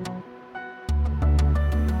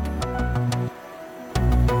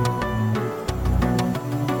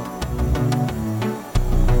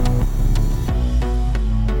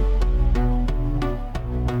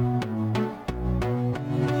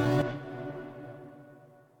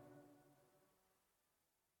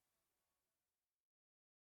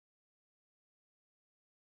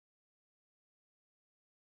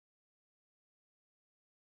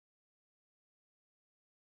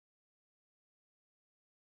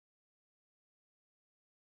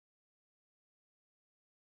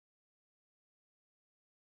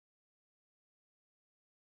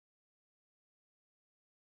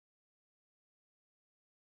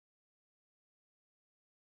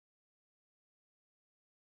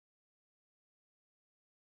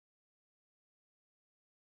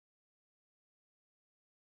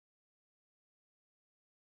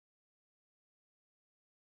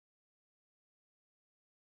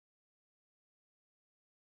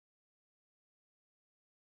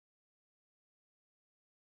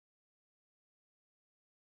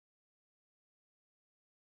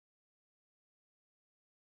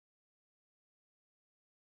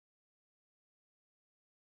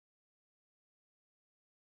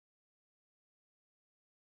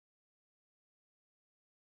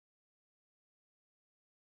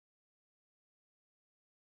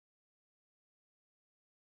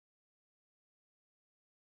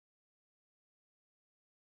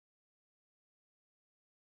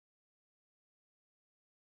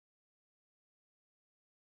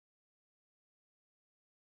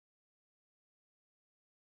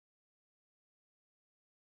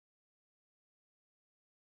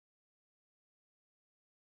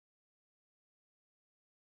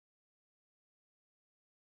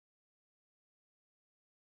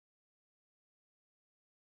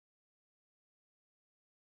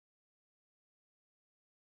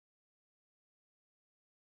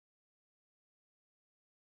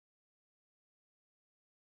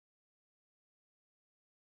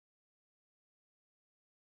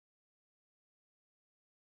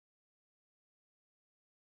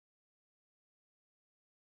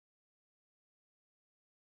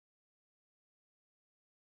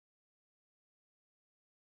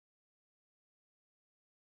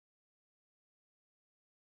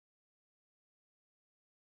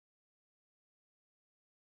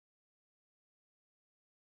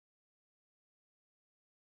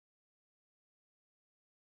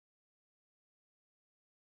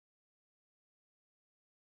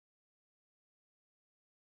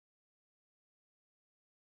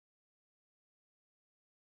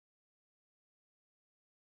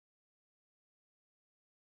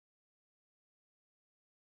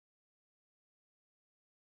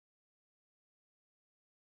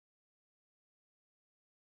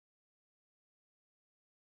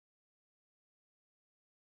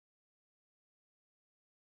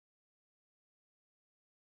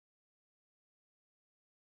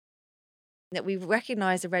 that we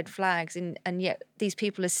recognise the red flags, and yet these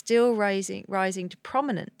people are still rising to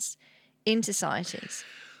prominence in societies.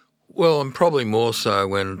 Well, and probably more so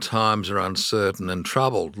when times are uncertain and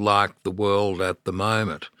troubled, like the world at the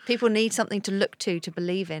moment. People need something to look to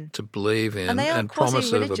believe in. To believe in And they are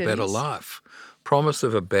promise of a better quasi-religions. life. Promise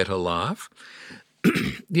of a better life.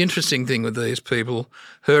 The interesting thing with these people,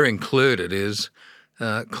 her included, is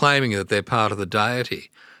claiming that they're part of the deity.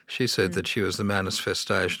 She said that she was the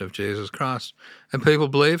manifestation of Jesus Christ. And people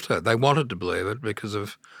believed her. They wanted to believe it because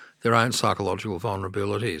of their own psychological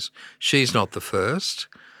vulnerabilities. She's not the first.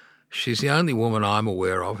 She's the only woman I'm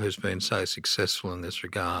aware of who's been so successful in this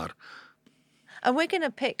regard. And we're going to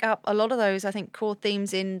pick up a lot of those, I think, core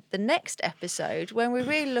themes in the next episode when we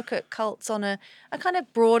really look at cults on a kind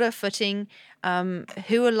of broader footing,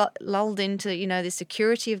 who are lulled into, the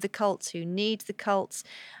security of the cults, who need the cults,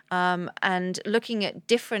 and looking at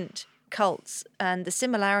different cults and the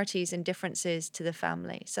similarities and differences to the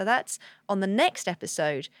family. So that's on the next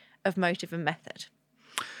episode of Motive and Method.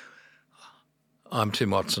 I'm Tim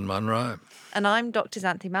Watson-Munro. And I'm Dr.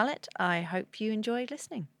 Xanthi Mallet. I hope you enjoyed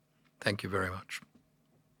listening. Thank you very much.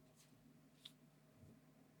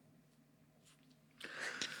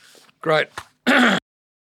 Great.